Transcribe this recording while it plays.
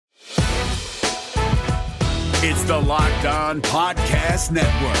It's the Locked On Podcast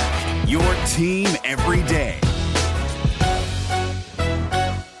Network, your team every day.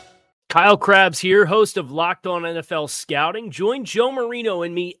 Kyle Krabs here, host of Locked On NFL Scouting. Join Joe Marino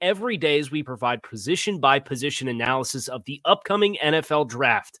and me every day as we provide position-by-position analysis of the upcoming NFL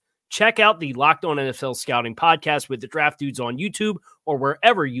Draft. Check out the Locked On NFL Scouting podcast with the Draft Dudes on YouTube or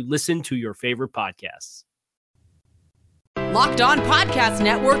wherever you listen to your favorite podcasts. Locked On Podcast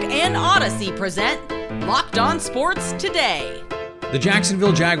Network and Odyssey present Locked On Sports Today. The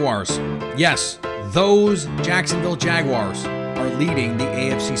Jacksonville Jaguars. Yes, those Jacksonville Jaguars are leading the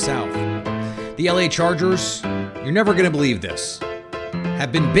AFC South. The LA Chargers, you're never going to believe this,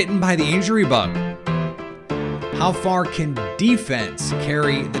 have been bitten by the injury bug. How far can defense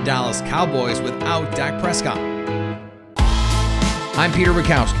carry the Dallas Cowboys without Dak Prescott? I'm Peter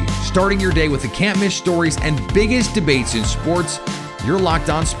Bukowski, starting your day with the can't-miss stories and biggest debates in sports. You're Locked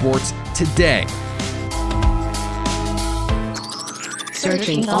On Sports Today.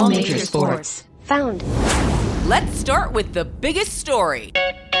 Searching all major sports. Found. Let's start with the biggest story.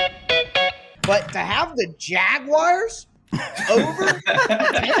 But to have the Jaguars over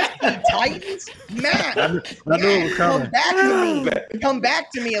the Titans, man, come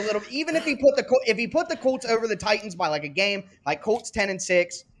back to me a little. Even if he put the Colts over the Titans by like a game, like Colts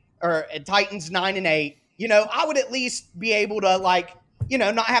 10-6 or Titans 9-8, I would at least be able to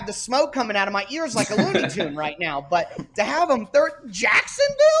not have the smoke coming out of my ears like a Looney Tune right now. But to have them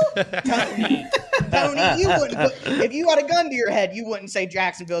Jacksonville, Tony, you wouldn't. If you had a gun to your head, you wouldn't say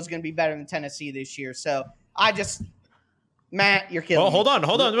Jacksonville is going to be better than Tennessee this year. So Matt, you're killing. Well, hold on.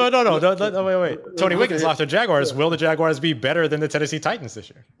 No, wait. Tony Wiggins lost to Jaguars. Will the Jaguars be better than the Tennessee Titans this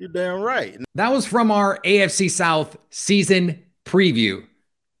year? You're damn right. That was from our AFC South season preview.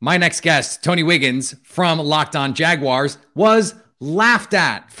 My next guest, Tony Wiggins from Locked On Jaguars, was laughed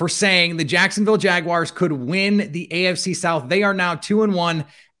at for saying the Jacksonville Jaguars could win the AFC South. They are now 2-1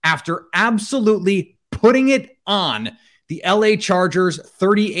 after absolutely putting it on the LA Chargers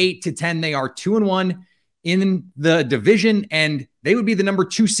 38-10. They are 2-1 in the division, and they would be the number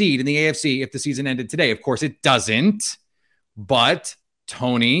 2 seed in the AFC if the season ended today. Of course, it doesn't. But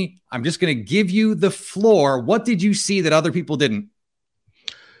Tony, I'm just going to give you the floor. What did you see that other people didn't?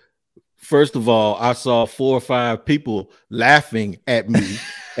 First of all, I saw 4 or 5 people laughing at me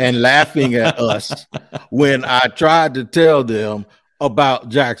and laughing at us when I tried to tell them about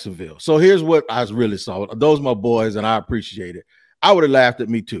Jacksonville. So here's what I really saw. Those are my boys, and I appreciate it. I would have laughed at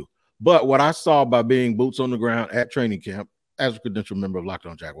me too. But what I saw by being boots on the ground at training camp, as a credentialed member of Locked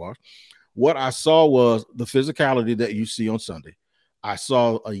On Jaguars, what I saw was the physicality that you see on Sunday. I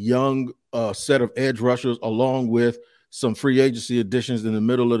saw a young set of edge rushers along with some free agency additions in the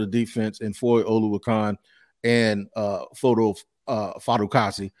middle of the defense in Foy Oluwakan and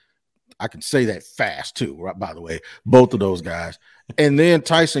Fatukasi. I can say that fast too, right, by the way, both of those guys. And then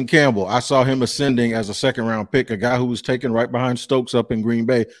Tyson Campbell, I saw him ascending as a second-round pick, a guy who was taken right behind Stokes up in Green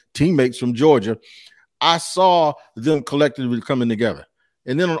Bay, teammates from Georgia. I saw them collectively coming together.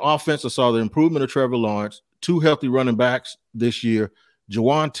 And then on offense, I saw the improvement of Trevor Lawrence, 2 healthy running backs this year.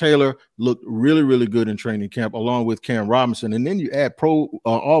 Jawan Taylor looked really, really good in training camp, along with Cam Robinson. And then you add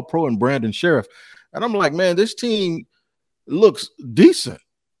all-pro and Brandon Sheriff. And I'm like, man, this team looks decent.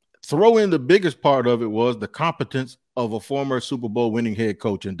 Throw in the biggest part of it was the competence of a former Super Bowl winning head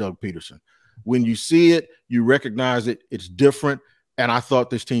coach in Doug Peterson. When you see it, you recognize it. It's different. And I thought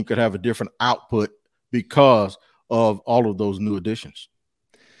this team could have a different output because of all of those new additions.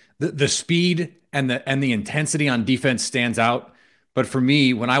 The speed and the intensity on defense stands out. But for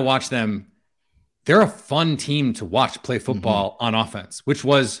me, when I watch them, they're a fun team to watch play football on offense, which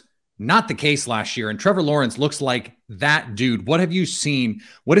was not the case last year. And Trevor Lawrence looks like that dude. What have you seen?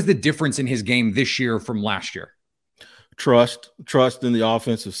 What is the difference in his game this year from last year? Trust in the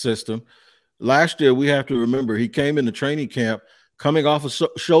offensive system. Last year, we have to remember, he came into training camp coming off of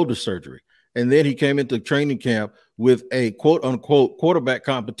shoulder surgery. And then he came into training camp with a quote-unquote quarterback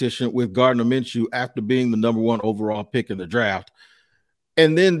competition with Gardner Minshew after being the number 1 overall pick in the draft.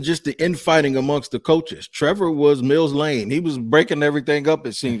 And then just the infighting amongst the coaches. Trevor was Mills Lane. He was breaking everything up,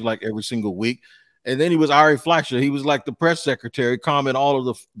 it seems like, every single week. And then he was Ari Fleischer. He was like the press secretary, calming all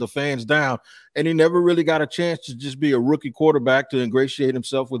of the fans down. And he never really got a chance to just be a rookie quarterback, to ingratiate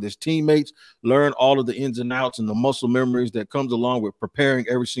himself with his teammates, learn all of the ins and outs and the muscle memories that comes along with preparing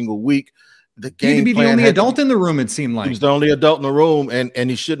every single week. The game he could be the only adult in the room, it seemed like. He was the only adult in the room, and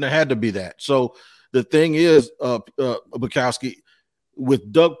he shouldn't have had to be that. So the thing is, Bukowski,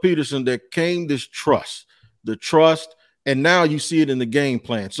 with Doug Peterson, there came this trust, and now you see it in the game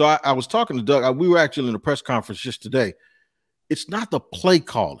plan. So I was talking to Doug. We were actually in a press conference just today. It's not the play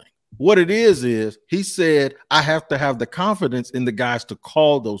calling. What it is he said, I have to have the confidence in the guys to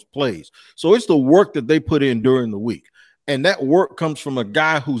call those plays. So it's the work that they put in during the week. And that work comes from a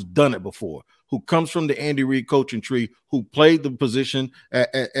guy who's done it before, who comes from the Andy Reid coaching tree, who played the position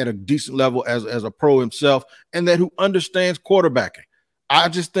at a decent level as a pro himself, and that who understands quarterbacking. I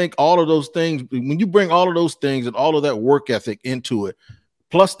just think all of those things, when you bring all of those things and all of that work ethic into it,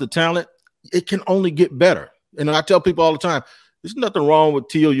 plus the talent, it can only get better. And I tell people all the time, there's nothing wrong with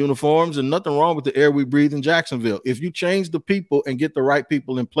teal uniforms and nothing wrong with the air we breathe in Jacksonville. If you change the people and get the right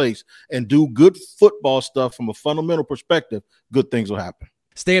people in place and do good football stuff from a fundamental perspective, good things will happen.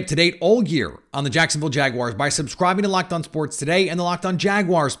 Stay up to date all year on the Jacksonville Jaguars by subscribing to Locked On Sports today and the Locked On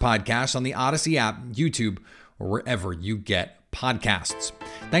Jaguars podcast on the Odyssey app, YouTube, or wherever you get podcasts.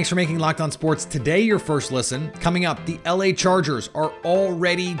 Thanks for making Locked On Sports today your first listen. Coming up, the LA Chargers are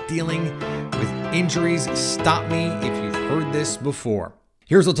already dealing with injuries. Stop me if you've heard this before.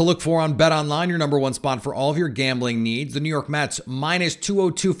 Here's what to look for on BetOnline, your number one spot for all of your gambling needs. The New York Mets minus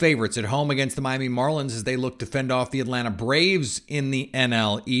 202 favorites at home against the Miami Marlins as they look to fend off the Atlanta Braves in the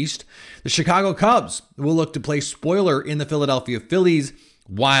NL East. The Chicago Cubs will look to play spoiler in the Philadelphia Phillies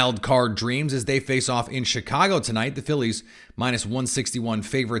wild card dreams as they face off in Chicago tonight. The Phillies minus 161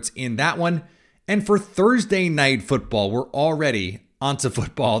 favorites in that one. And for Thursday night football, we're already onto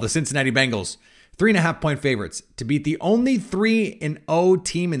football. The Cincinnati Bengals, 3.5-point favorites to beat the only 3-0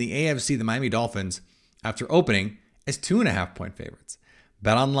 team in the AFC, the Miami Dolphins, after opening as 2.5-point favorites.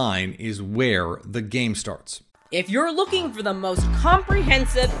 BetOnline is where the game starts. If you're looking for the most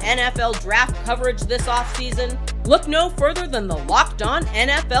comprehensive NFL draft coverage this offseason, look no further than the Locked On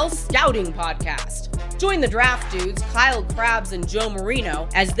NFL Scouting Podcast. Join the draft dudes, Kyle Krabs and Joe Marino,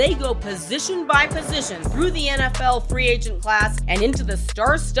 as they go position by position through the NFL free agent class and into the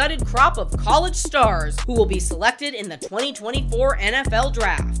star-studded crop of college stars who will be selected in the 2024 NFL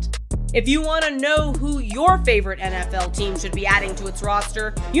Draft. If you want to know who your favorite NFL team should be adding to its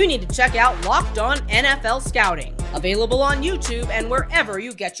roster, you need to check out Locked On NFL Scouting, available on YouTube and wherever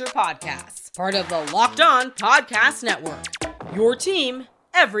you get your podcasts. Part of the Locked On Podcast Network, your team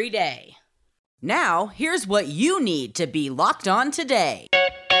every day. Now, here's what you need to be locked on today.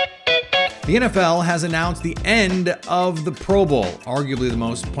 The NFL has announced the end of the Pro Bowl, arguably the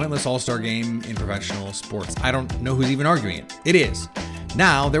most pointless all-star game in professional sports. I don't know who's even arguing it. It is.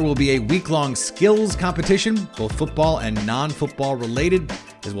 Now, there will be a week-long skills competition, both football and non-football related,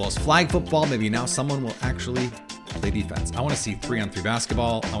 as well as flag football. Maybe now someone will actually play defense. I want to see 3-on-3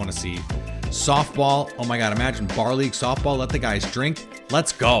 basketball. I want to see softball. Oh my God, imagine bar league softball. Let the guys drink.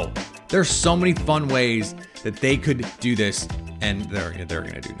 Let's go. There's so many fun ways that they could do this, and they're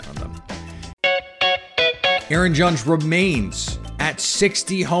going to do none of them. Aaron Judge remains at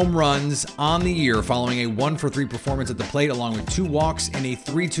 60 home runs on the year following a 1-for-3 performance at the plate along with 2 walks in a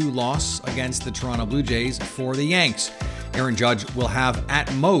 3-2 loss against the Toronto Blue Jays for the Yanks. Aaron Judge will have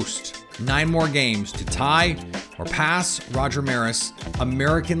at most 9 more games to tie or pass Roger Maris'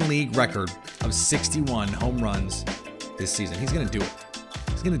 American League record of 61 home runs this season. He's going to do it.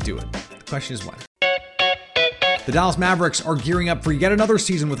 He's going to do it. The question is when. The Dallas Mavericks are gearing up for yet another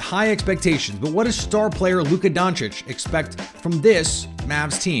season with high expectations, but what does star player Luka Doncic expect from this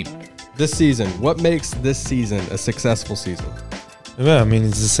Mavs team? This season, what makes this season a successful season? Yeah, I mean,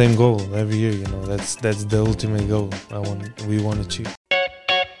 it's the same goal every year, you know, that's the ultimate goal we want to achieve.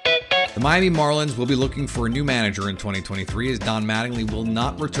 The Miami Marlins will be looking for a new manager in 2023 as Don Mattingly will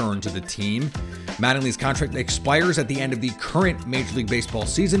not return to the team. Mattingly's contract expires at the end of the current Major League Baseball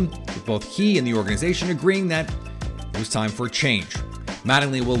season, with both he and the organization agreeing that it was time for a change.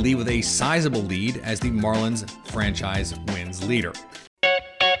 Mattingly will leave with a sizable lead as the Marlins franchise wins leader.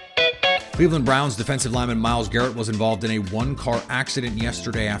 Cleveland Browns defensive lineman Myles Garrett was involved in a one-car accident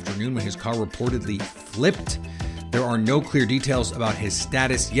yesterday afternoon when his car reportedly flipped. There are no clear details about his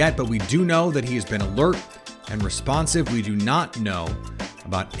status yet, but we do know that he has been alert and responsive. We do not know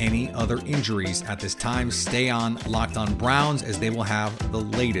about any other injuries at this time. Stay on Locked On Browns as they will have the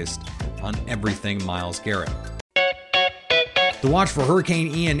latest on everything Myles Garrett. The watch for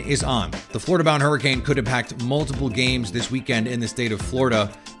Hurricane Ian is on. The Florida-bound hurricane could impact multiple games this weekend in the state of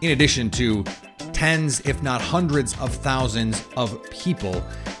Florida, in addition to tens, if not hundreds of thousands of people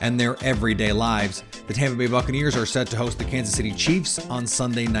and their everyday lives. The Tampa Bay Buccaneers are set to host the Kansas City Chiefs on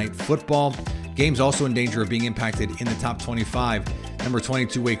Sunday Night Football. Games also in danger of being impacted in the top 25. Number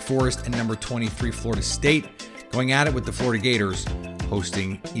 22 Wake Forest and number 23 Florida State going at it with the Florida Gators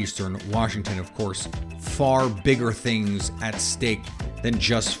hosting Eastern Washington. Of course, far bigger things at stake than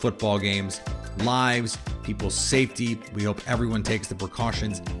just football games. Lives, people's safety. We hope everyone takes the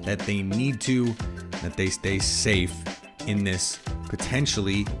precautions that they need to, that they stay safe in this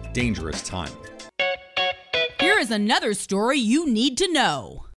potentially dangerous time. Here is another story you need to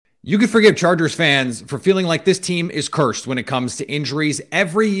know. You could forgive Chargers fans for feeling like this team is cursed when it comes to injuries.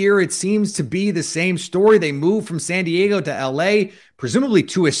 Every year, it seems to be the same story. They move from San Diego to LA, presumably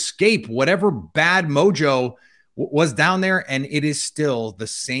to escape whatever bad mojo was down there, and it is still the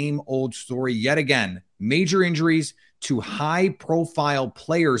same old story yet again. Major injuries to high-profile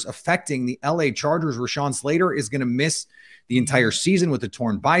players affecting the LA Chargers. Rashawn Slater is going to miss the entire season with a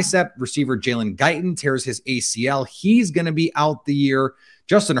torn bicep. Receiver Jalen Guyton tears his ACL. He's going to be out the year.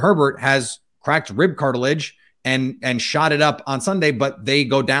 Justin Herbert has cracked rib cartilage and shot it up on Sunday, but they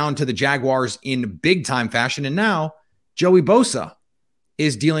go down to the Jaguars in big-time fashion. And now Joey Bosa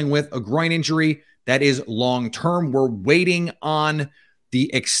is dealing with a groin injury that is long-term. We're waiting on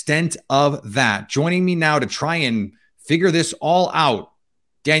the extent of that. Joining me now to try and figure this all out,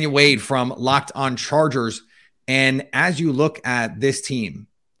 Daniel Wade from Locked On Chargers. And as you look at this team,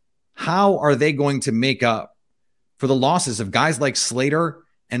 how are they going to make up for the losses of guys like Slater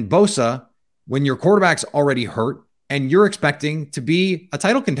and Bosa when your quarterback's already hurt and you're expecting to be a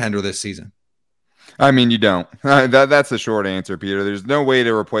title contender this season? I mean, you don't. That's the short answer, Peter. There's no way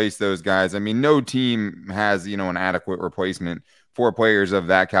to replace those guys. I mean, no team has, an adequate replacement for players of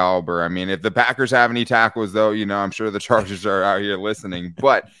that caliber. I mean, if the Packers have any tackles, though, I'm sure the Chargers are out here listening.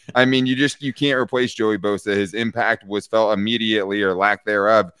 But, I mean, you can't replace Joey Bosa. His impact was felt immediately, or lack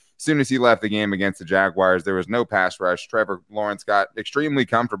thereof. As soon as he left the game against the Jaguars, there was no pass rush. Trevor Lawrence got extremely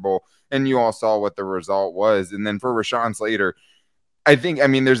comfortable, and you all saw what the result was. And then for Rashawn Slater,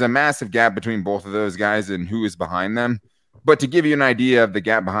 there's a massive gap between both of those guys and who is behind them. But to give you an idea of the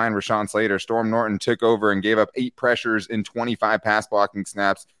gap behind Rashawn Slater, Storm Norton took over and gave up 8 pressures in 25 pass blocking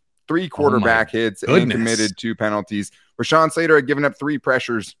snaps, 3 quarterback hits, and committed 2 penalties. Rashawn Slater had given up 3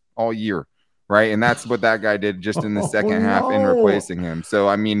 pressures all year, right? And that's what that guy did just in the second half in replacing him. So,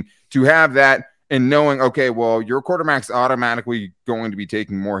 I mean, to have that and knowing, okay, well, your quarterback's automatically going to be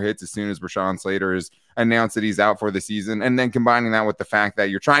taking more hits as soon as Rashawn Slater is announced that he's out for the season, and then combining that with the fact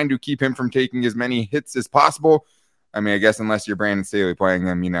that you're trying to keep him from taking as many hits as possible. I mean, I guess unless you're Brandon Staley playing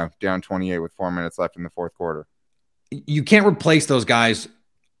them, down 28 with 4 minutes left in the fourth quarter. You can't replace those guys,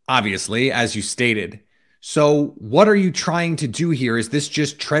 obviously, as you stated. So what are you trying to do here? Is this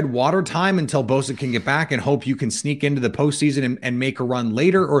just tread water time until Bosa can get back and hope you can sneak into the postseason and make a run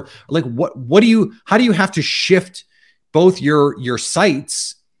later? Or like how do you have to shift both your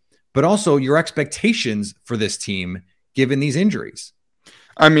sights, but also your expectations for this team given these injuries?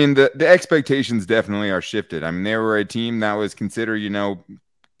 I mean, the expectations definitely are shifted. I mean, they were a team that was considered,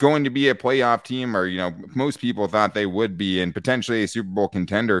 going to be a playoff team, or, most people thought they would be, and potentially a Super Bowl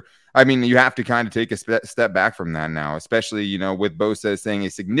contender. I mean, you have to kind of take a step back from that now, especially, with Bosa saying a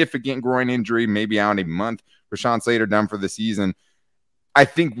significant groin injury, maybe out a month, Rashawn Slater done for the season. I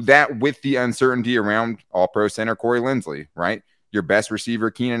think that with the uncertainty around All-Pro center Corey Linsley, right? Your best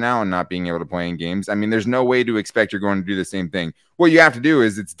receiver, Keenan Allen, not being able to play in games. I mean, there's no way to expect you're going to do the same thing. What you have to do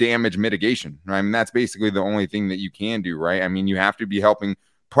is it's damage mitigation, right? I mean, that's basically the only thing that you can do, right? I mean, you have to be helping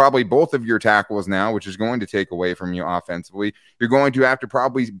probably both of your tackles now, which is going to take away from you offensively. You're going to have to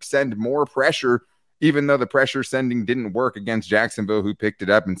probably send more pressure, even though the pressure sending didn't work against Jacksonville, who picked it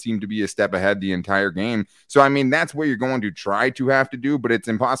up and seemed to be a step ahead the entire game. So, I mean, that's what you're going to try to have to do, but it's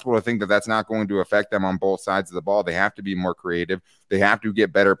impossible to think that that's not going to affect them on both sides of the ball. They have to be more creative. They have to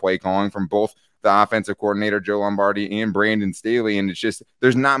get better play calling from both the offensive coordinator, Joe Lombardi, and Brandon Staley. And it's just,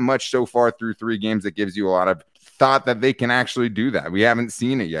 there's not much so far through 3 games that gives you a lot of thought that they can actually do that. We haven't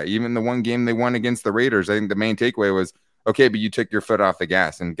seen it yet. Even the one game they won against the Raiders, I think the main takeaway was, okay, but you took your foot off the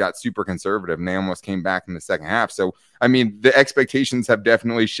gas and got super conservative, and they almost came back in the second half. So, I mean, the expectations have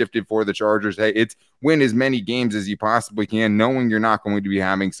definitely shifted for the Chargers. Hey, it's win as many games as you possibly can, knowing you're not going to be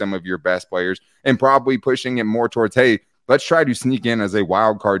having some of your best players, and probably pushing it more towards, hey, let's try to sneak in as a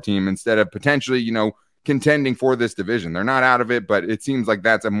wild card team instead of potentially, contending for this division. They're not out of it, but it seems like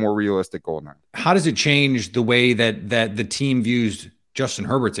that's a more realistic goal now. How does it change the way that the team views Justin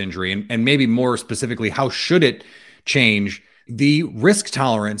Herbert's injury, and maybe more specifically, how should it change the risk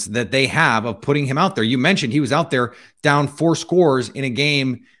tolerance that they have of putting him out there? You mentioned he was out there down 4 scores in a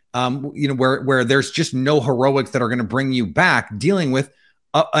game, where there's just no heroics that are going to bring you back, dealing with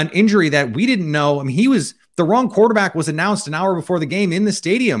an injury that we didn't know. I mean, the wrong quarterback was announced an hour before the game in the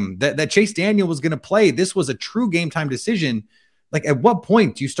stadium that Chase Daniel was going to play. This was a true game time decision. Like, at what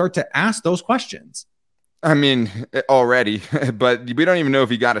point do you start to ask those questions? I mean, already, but we don't even know if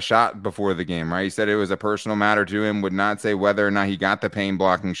he got a shot before the game, right? He said it was a personal matter to him, would not say whether or not he got the pain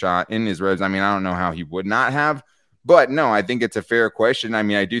blocking shot in his ribs. I mean, I don't know how he would not have, But no, I think it's a fair question. I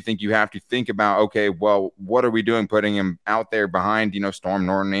mean, I do think you have to think about, okay, well, what are we doing putting him out there behind, Storm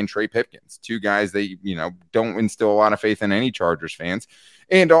Norton and Trey Pipkins, two guys that, don't instill a lot of faith in any Chargers fans.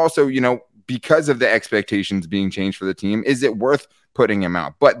 And also, because of the expectations being changed for the team, is it worth putting him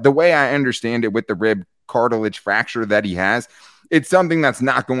out? But the way I understand it, with the rib cartilage fracture that he has, it's something that's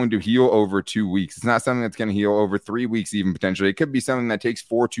not going to heal over 2 weeks. It's not something that's going to heal over 3 weeks, even potentially. It could be something that takes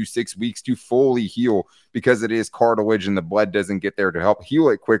 4 to 6 weeks to fully heal, because it is cartilage and the blood doesn't get there to help heal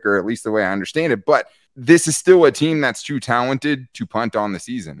it quicker, at least the way I understand it. But this is still a team that's too talented to punt on the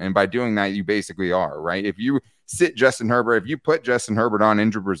season. And by doing that, you basically are, right? If you sit Justin Herbert, if you put Justin Herbert on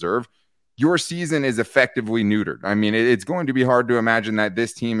injured reserve, your season is effectively neutered. I mean, it's going to be hard to imagine that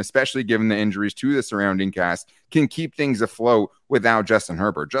this team, especially given the injuries to the surrounding cast, can keep things afloat without Justin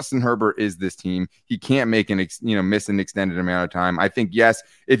Herbert. Justin Herbert is this team. He can't make miss an extended amount of time. I think, yes,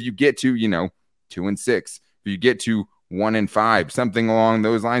 if you get to, 2-6, if you get to 1-5, something along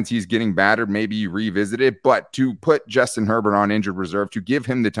those lines, he's getting battered. Maybe you revisit it, but to put Justin Herbert on injured reserve, to give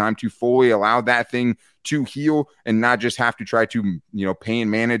him the time to fully allow that thing to heal and not just have to try to, pain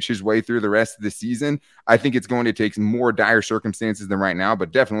manage his way through the rest of the season, I think it's going to take some more dire circumstances than right now,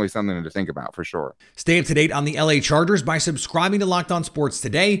 but definitely something to think about for sure. Stay up to date on the LA Chargers by subscribing to Locked On Sports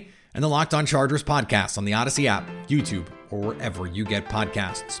today and the Locked On Chargers podcast on the Odyssey app, YouTube, or wherever you get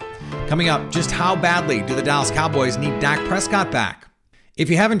podcasts. Coming up, just how badly do the Dallas Cowboys need Dak Prescott back? If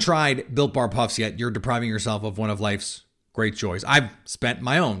you haven't tried Built Bar Puffs yet, you're depriving yourself of one of life's great joys. I've spent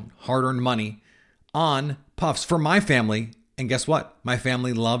my own hard-earned money on puffs for my family, and guess what? My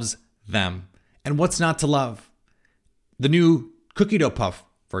family loves them. And what's not to love? The new cookie dough puff,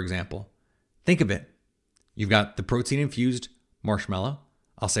 for example. Think of it. You've got the protein-infused marshmallow.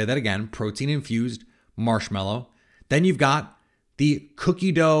 I'll say that again, protein-infused marshmallow. Then you've got the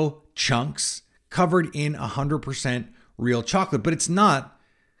cookie dough chunks covered in 100% real chocolate, but it's not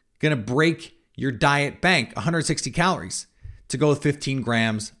going to break your diet bank. 160 calories to go with 15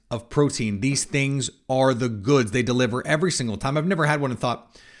 grams of protein. These things are the goods. They deliver every single time. I've never had one and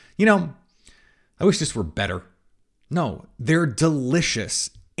thought, I wish this were better. No, they're delicious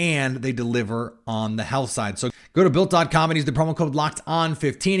and they deliver on the health side. So go to built.com and use the promo code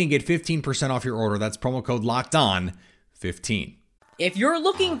LOCKEDON15 and get 15% off your order. That's promo code LOCKEDON15. If you're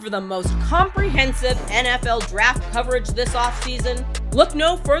looking for the most comprehensive NFL draft coverage this offseason, look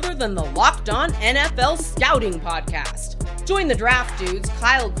no further than the Locked On NFL Scouting Podcast. Join the draft dudes,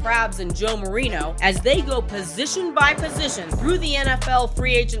 Kyle Krabs and Joe Marino, as they go position by position through the NFL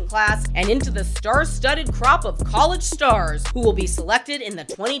free agent class and into the star-studded crop of college stars who will be selected in the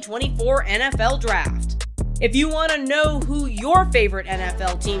 2024 NFL Draft. If you want to know who your favorite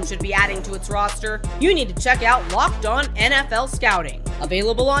NFL team should be adding to its roster, you need to check out Locked On NFL Scouting,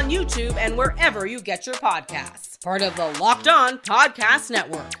 available on YouTube and wherever you get your podcasts. Part of the Locked On Podcast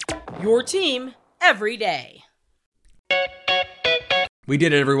Network, your team every day. We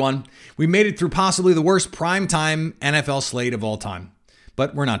did it, everyone. We made it through possibly the worst primetime NFL slate of all time.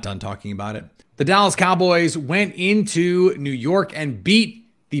 But we're not done talking about it. The Dallas Cowboys went into New York and beat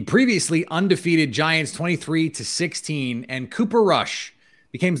the previously undefeated Giants 23-16, and Cooper Rush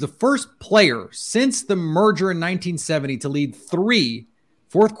became the first player since the merger in 1970 to lead 3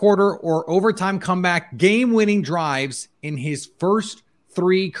 fourth quarter or overtime comeback game-winning drives in his first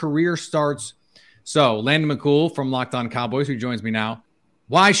 3 career starts. So, Landon McCool from Locked On Cowboys, who joins me now,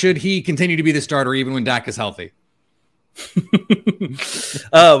 why should he continue to be the starter even when Dak is healthy?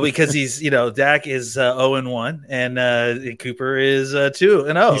 Because he's, Dak is 0-1 and Cooper is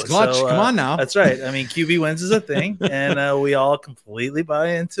 2-0. He's clutch. So, come on now. That's right. I mean, QB wins is a thing, and we all completely buy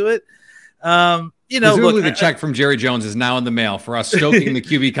into it. Presumably the check from Jerry Jones is now in the mail for us stoking the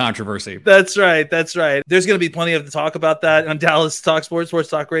QB controversy. That's right. There's going to be plenty of talk about that on Dallas Talk Sports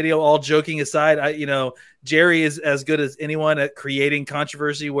Talk Radio. All joking aside, Jerry is as good as anyone at creating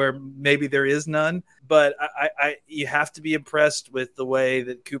controversy where maybe there is none. But you have to be impressed with the way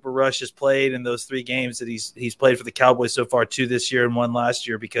that Cooper Rush has played in those 3 games that he's played for the Cowboys so far, 2 this year and 1 last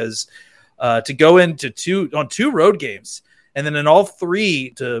year, because to go into 2 road games and then in all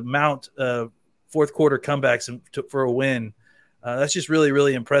 3 to mount fourth quarter comebacks for a win. That's just really,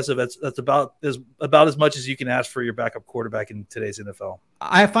 really impressive. That's about as much as you can ask for your backup quarterback in today's NFL.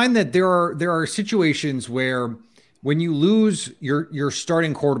 I find that there are situations where when you lose your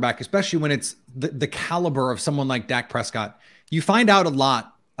starting quarterback, especially when it's the caliber of someone like Dak Prescott, you find out a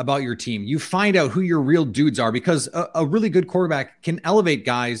lot about your team. You find out who your real dudes are, because a really good quarterback can elevate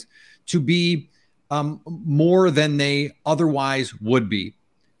guys to be more than they otherwise would be.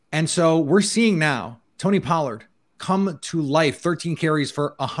 And so we're seeing now Tony Pollard come to life. 13 carries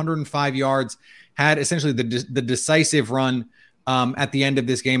for 105 yards, had essentially the decisive run at the end of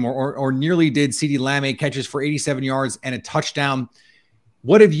this game, or nearly did. CeeDee Lamb 8 catches for 87 yards and a touchdown.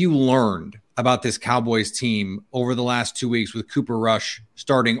 What have you learned about this Cowboys team over the last 2 weeks with Cooper Rush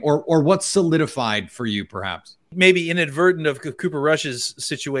starting, or what's solidified for you perhaps? Maybe inadvertent of Cooper Rush's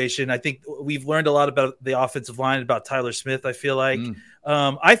situation. I think we've learned a lot about the offensive line, about Tyler Smith, I feel like.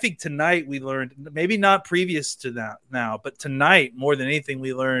 I think tonight we learned, maybe not previous to that now, but tonight more than anything,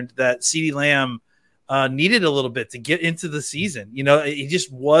 we learned that CeeDee Lamb needed a little bit to get into the season. You know, he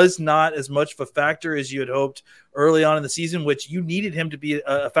just was not as much of a factor as you had hoped early on in the season, which you needed him to be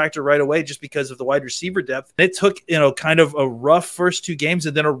a factor right away just because of the wide receiver depth. It took, kind of a rough first 2 games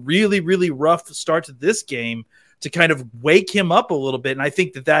and then a really, really rough start to this game to kind of wake him up a little bit. And I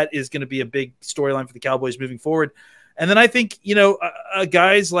think that is going to be a big storyline for the Cowboys moving forward. And then I think,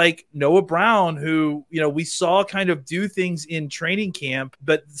 guys like Noah Brown, who, we saw kind of do things in training camp,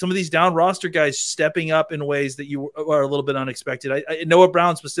 but some of these down roster guys stepping up in ways that you are a little bit unexpected. Noah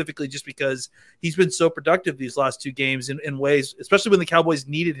Brown specifically, just because he's been so productive these last 2 games in ways, especially when the Cowboys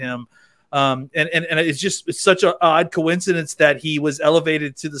needed him. And it's such an odd coincidence that he was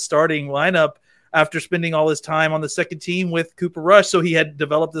elevated to the starting lineup after spending all his time on the second team with Cooper Rush. So he had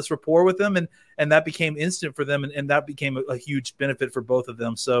developed this rapport with them, and that became instant for them, and that became a huge benefit for both of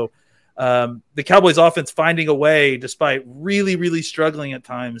them. So the Cowboys offense finding a way, despite really, really struggling at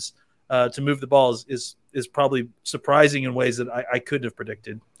times to move the balls, is probably surprising in ways that I couldn't have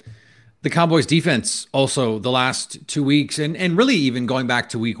predicted. The Cowboys defense also the last 2 weeks, and really even going back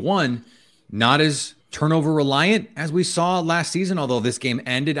to week 1, not as turnover reliant as we saw last season, although this game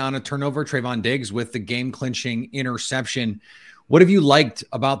ended on a turnover. Trayvon Diggs with the game clinching interception. What have you liked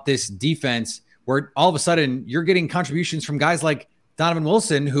about this defense where all of a sudden you're getting contributions from guys like Donovan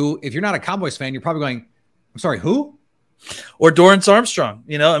Wilson, who, if you're not a Cowboys fan, you're probably going, I'm sorry, who? Or Dorrance Armstrong.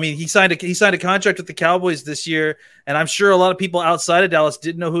 He signed a contract with the Cowboys this year, and I'm sure a lot of people outside of Dallas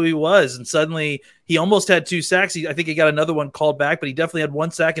didn't know who he was. And suddenly he almost had 2 sacks. I think he got another one called back, but he definitely had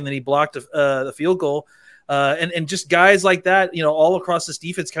 1 sack, and then he blocked the field goal. And just guys like that, all across this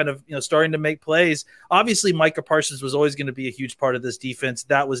defense kind of, starting to make plays. Obviously, Micah Parsons was always going to be a huge part of this defense.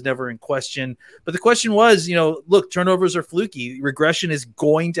 That was never in question. But the question was, look, turnovers are fluky. Regression is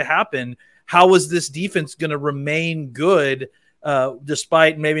going to happen. How is this defense going to remain good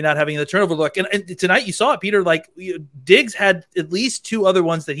despite maybe not having the turnover luck? And tonight you saw it, Peter. Diggs had at least 2 other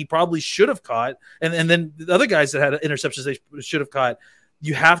ones that he probably should have caught, and then the other guys that had interceptions they should have caught.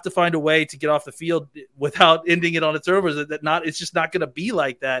 You have to find a way to get off the field without ending it on its turnovers. It's just not going to be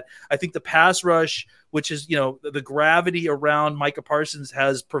like that. I think the pass rush, which is, the gravity around Micah Parsons,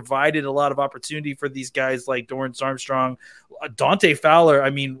 has provided a lot of opportunity for these guys like Dorrance Armstrong, Dante Fowler.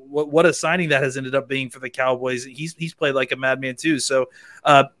 I mean, what a signing that has ended up being for the Cowboys. He's played like a madman too. So,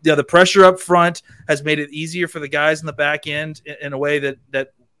 the pressure up front has made it easier for the guys in the back end in a way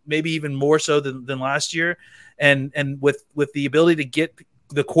that maybe even more so than last year. And with the ability to get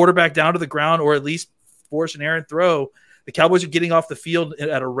the quarterback down to the ground, or at least force an errant throw, the Cowboys are getting off the field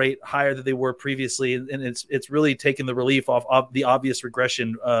at a rate higher than they were previously, and it's really taken the relief off of the obvious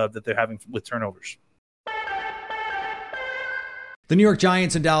regression that they're having with turnovers. The New York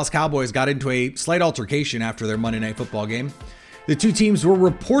Giants and Dallas Cowboys got into a slight altercation after their Monday Night Football game. The 2 teams were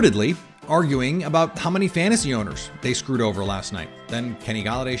reportedly arguing about how many fantasy owners they screwed over last night. Then Kenny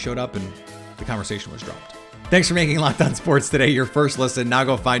Golladay showed up and the conversation was dropped. Thanks for making Locked On Sports today your first listen. Now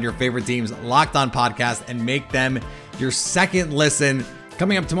go find your favorite team's Locked On podcast and make them your second listen.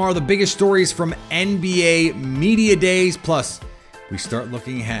 Coming up tomorrow, the biggest stories from NBA Media Days. Plus, we start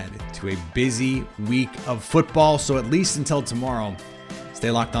looking ahead to a busy week of football. So at least until tomorrow, stay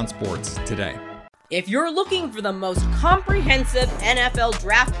Locked On Sports today. If you're looking for the most comprehensive NFL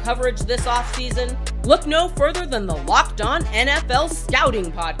draft coverage this offseason, look no further than the Locked On NFL Scouting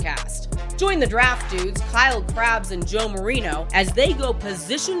Podcast. Join the draft dudes, Kyle Krabs and Joe Marino, as they go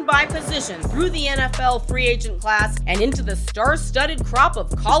position by position through the NFL free agent class and into the star-studded crop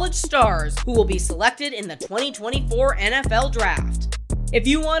of college stars who will be selected in the 2024 NFL Draft. If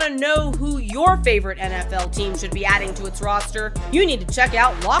you want to know who your favorite NFL team should be adding to its roster, you need to check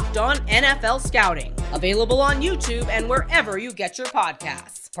out Locked On NFL Scouting, available on YouTube and wherever you get your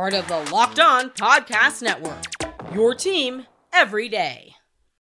podcasts. Part of the Locked On Podcast Network, your team every day.